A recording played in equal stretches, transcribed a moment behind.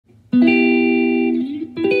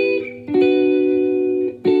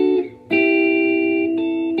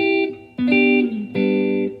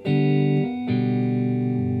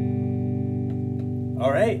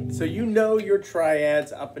your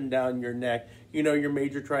triads up and down your neck. You know your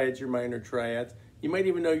major triads, your minor triads. You might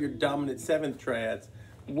even know your dominant seventh triads.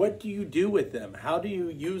 What do you do with them? How do you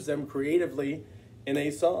use them creatively in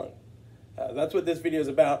a song? That's what this video is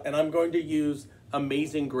about, and I'm going to use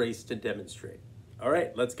Amazing Grace to demonstrate. All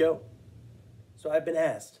right, let's go. So I've been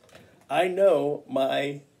asked, I know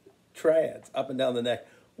my triads up and down the neck.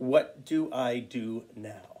 What do I do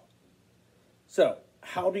now? So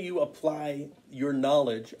how do you apply your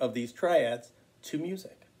knowledge of these triads to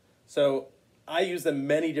music? So I use them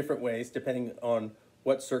many different ways depending on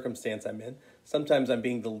what circumstance I'm in. Sometimes I'm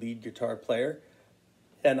being the lead guitar player,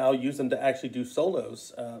 and I'll use them to actually do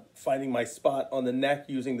solos, finding my spot on the neck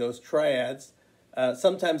using those triads.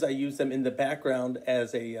 Sometimes I use them in the background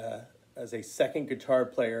as a second guitar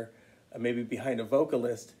player, maybe behind a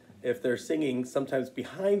vocalist. If they're singing, sometimes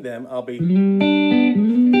behind them, I'll be...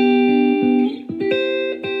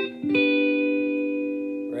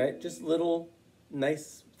 Right? Just little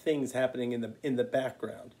nice things happening in the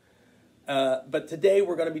background. But today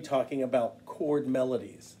we're going to be talking about chord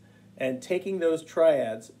melodies and taking those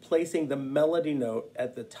triads, placing the melody note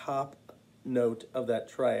at the top note of that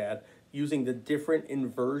triad, using the different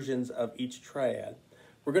inversions of each triad.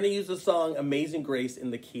 We're going to use the song Amazing Grace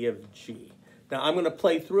in the key of G. Now I'm going to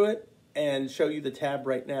play through it and show you the tab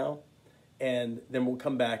right now, and then we'll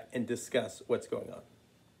come back and discuss what's going on.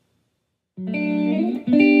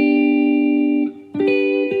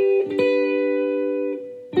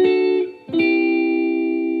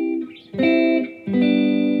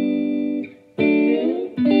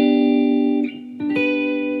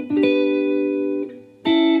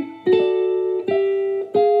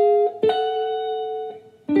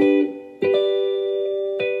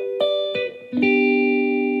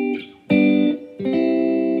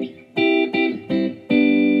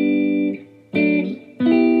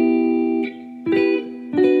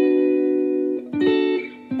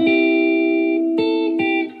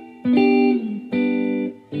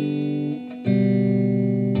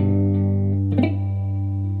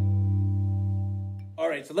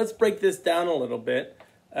 So let's break this down a little bit.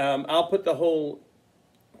 I'll put the whole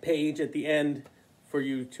page at the end for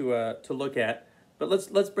you to look at. But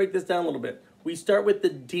let's break this down a little bit. We start with the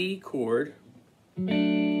D chord,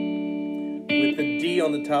 with the D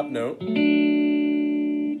on the top note.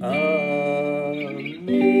 Amaze,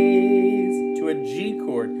 to a G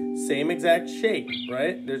chord, same exact shape,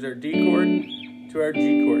 right? There's our D chord to our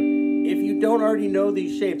G chord. If you don't already know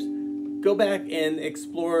these shapes, go back and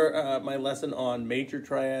explore my lesson on major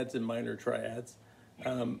triads and minor triads.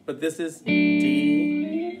 But this is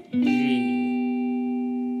D, G.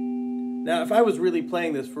 Now, if I was really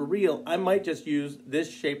playing this for real, I might just use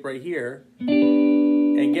this shape right here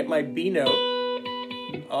and get my B note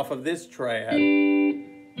off of this triad.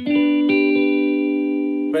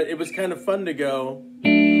 But it was kind of fun to go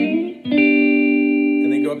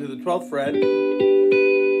and then go up to the 12th fret.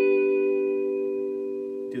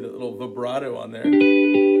 Do that little vibrato on there.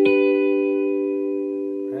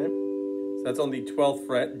 Right? So that's on the 12th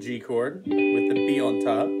fret, G chord, with the B on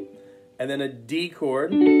top. And then a D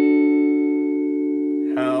chord.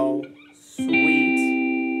 How sweet.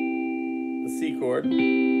 The C chord. And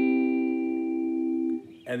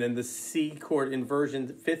then the C chord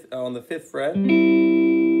inversion on the 5th fret.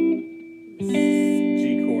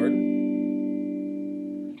 G chord.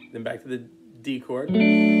 Then back to the D chord.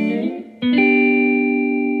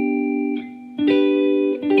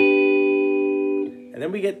 And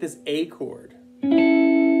then we get this A chord.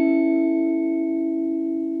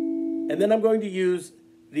 And then I'm going to use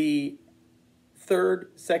the 3rd,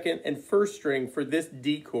 2nd, and 1st string for this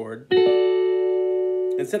D chord.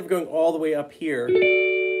 Instead of going all the way up here,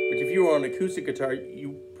 which if you were on acoustic guitar,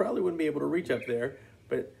 you probably wouldn't be able to reach up there,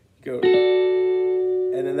 but go,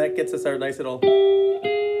 and then that gets us our nice little,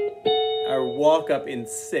 our walk up in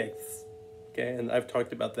 6th. Okay, and I've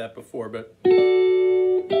talked about that before, but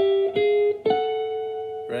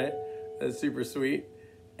right? That's super sweet.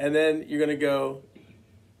 And then you're gonna go,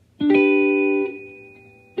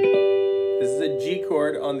 this is a G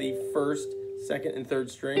chord on the 1st, 2nd, and 3rd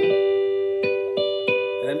string.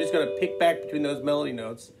 And I'm just gonna pick back between those melody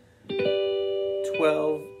notes.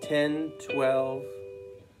 12, 10, 12,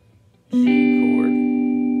 G chord,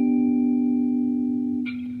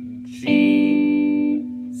 G,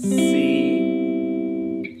 C,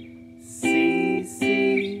 C,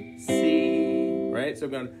 C, C, right? So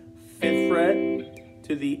I'm going 5th fret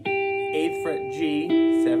to the 8th fret G,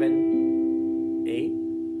 7, 8,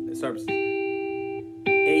 it starts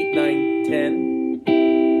 8, 9, 10,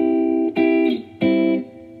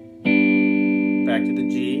 back to the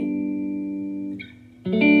G,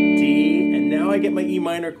 D, and now I get my E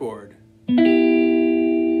minor chord. And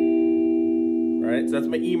right, so that's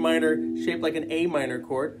my E minor, shaped like an A minor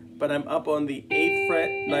chord, but I'm up on the 8th fret,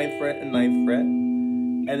 9th fret, and 9th fret.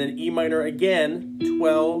 And then E minor again,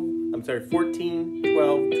 14,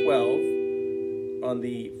 12, 12 on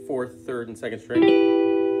the 4th, 3rd, and 2nd string.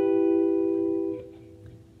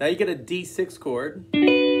 Now you get a D6 chord.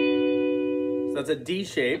 So that's a D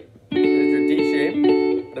shape. There's your D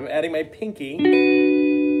shape. But I'm adding my pinky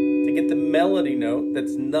to get the melody note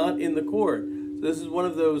that's not in the chord. So this is one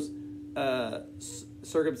of those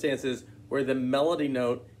circumstances where the melody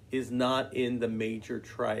note is not in the major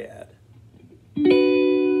triad. And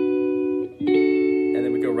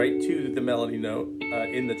then we go right to the melody note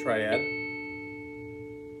in the triad.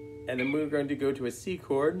 And then we're going to go to a C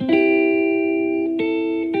chord. And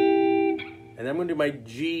I'm going to do my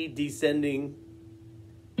G descending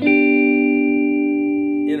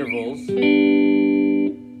intervals. And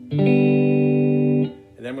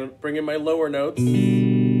then I'm going to bring in my lower notes.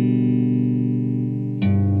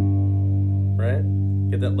 Right?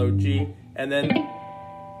 Get that low G. And then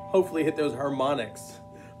hopefully hit those harmonics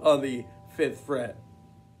on the 5th fret.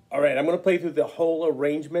 All right, I'm going to play through the whole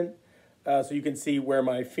arrangement so you can see where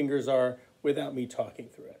my fingers are without me talking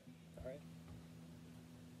through it. All right.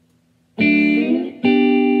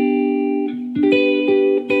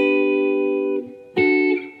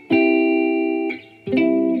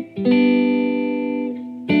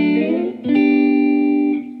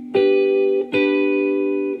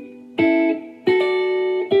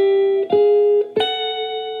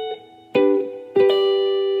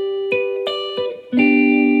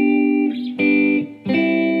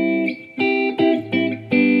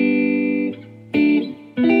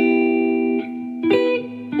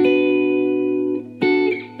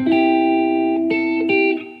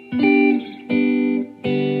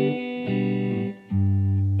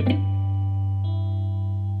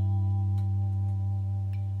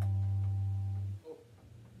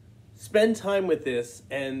 Spend time with this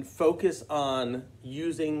and focus on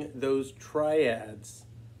using those triads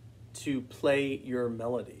to play your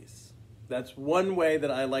melodies. That's one way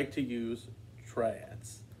that I like to use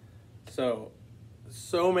triads. So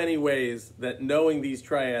many ways that knowing these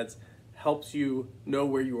triads helps you know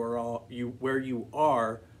where you are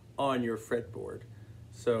on your fretboard.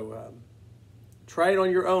 So try it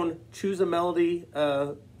on your own. Choose a melody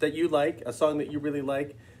that you like, a song that you really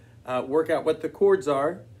like. Work out what the chords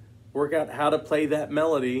are. Work out how to play that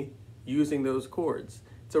melody using those chords.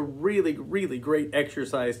 It's a really, really great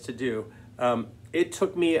exercise to do. It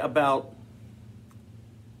took me about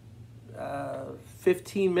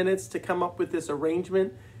 15 minutes to come up with this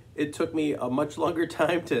arrangement. It took me a much longer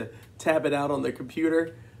time to tab it out on the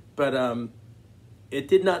computer, but it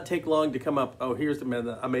did not take long to come up. Oh, here's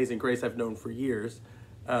the Amazing Grace I've known for years.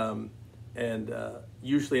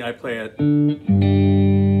 Usually I play it.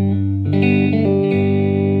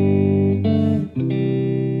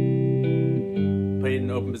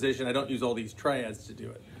 Open position. I don't use all these triads to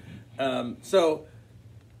do it. So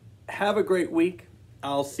have a great week.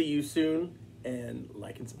 I'll see you soon, and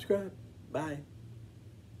like and subscribe. Bye.